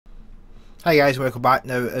Hi guys, welcome back.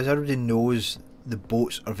 Now, as everybody knows, the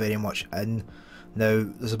boats are very much in. Now,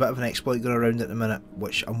 there's a bit of an exploit going around at the minute,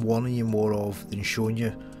 which I'm warning you more of than showing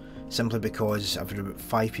you, simply because I've had about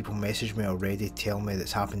 5 people message me already telling me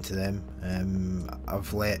that's happened to them.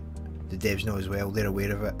 I've let the devs know as well, they're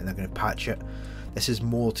aware of it and they're going to patch it. This is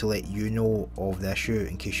more to let you know of the issue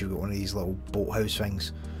in case you've got one of these little boathouse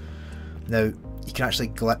things. Now, you can actually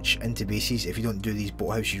glitch into bases if you don't do these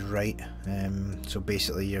boathouses right. So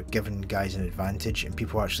basically you're giving guys an advantage and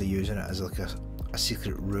people are actually using it as like a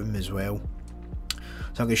secret room as well.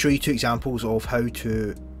 So I'm going to show you 2 examples of how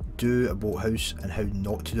to do a boathouse and how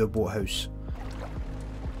not to do a boathouse.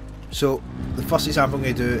 So the first example I'm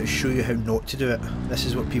going to do is show you how not to do it. This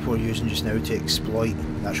is what people are using just now to exploit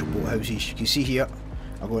the actual boathouses. You can see here,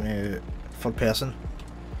 I'm going to third person.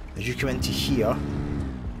 As you come into here,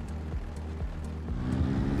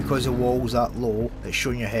 because the wall's that low, it's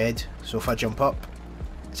showing your head, so if I jump up,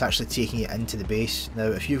 it's actually taking it into the base. Now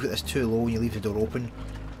if you've got this too low and you leave the door open,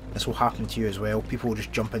 this will happen to you as well. People will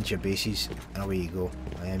just jump into your bases and away you go.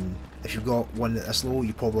 If you've got one that's this low,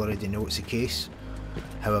 you probably already know it's the case.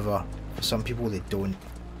 However, for some people they don't.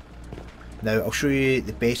 Now I'll show you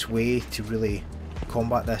the best way to really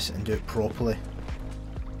combat this and do it properly.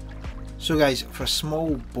 So guys, for a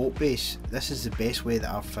small boat base, this is the best way that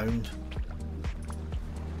I've found.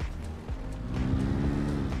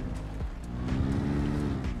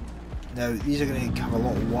 Now these are going to have a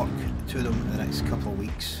lot of work to them in the next couple of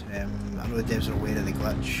weeks. I know the devs are aware of the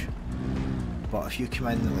glitch, but if you come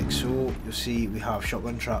in like so, you'll see we have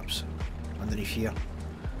shotgun traps underneath here.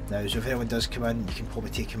 Now, so if anyone does come in, you can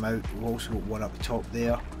probably take him out. We've also got one up the top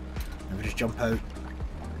there, and we just jump out.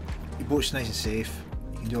 Your boat's nice and safe,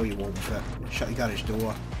 you can do all you want with it. Shut the garage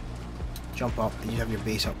door, jump up, and you have your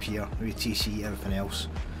base up here, with your TC, everything else.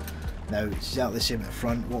 Now it's exactly the same at the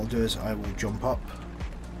front. What I'll do is I will jump up.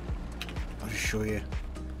 I'll just show you.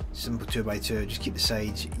 Simple 2x2, just keep the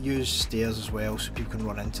sides. Use stairs as well so people can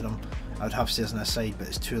run into them. I would have stairs on this side, but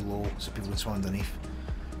it's too low so people can swim underneath.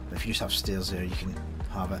 But if you just have stairs there, you can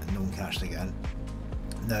have it and no one can actually get in.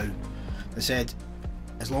 Now, as I said,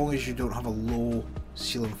 as long as you don't have a low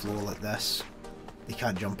ceiling floor like this, they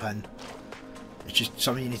can't jump in. It's just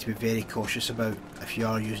something you need to be very cautious about if you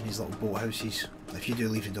are using these little boat houses. If you do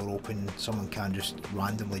leave the door open, someone can just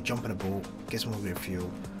randomly jump in a boat, get some more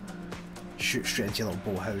fuel, shoot straight into your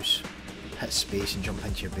little boat house, hit space and jump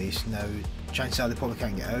into your base. Now, chances are they probably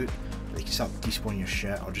can't get out, but they can start despawning your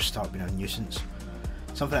shit or just start being a nuisance.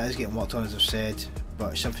 Something that is getting worked on, as I've said,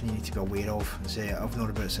 but it's something you need to be aware of. And say, I've known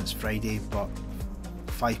about it since Friday, but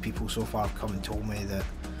 5 people so far have come and told me that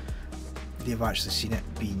they've actually seen it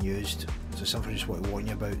being used. So it's something I just want to warn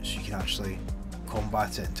you about so you can actually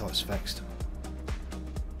combat it until it's fixed.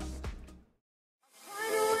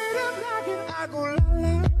 I go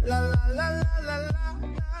la la la la la.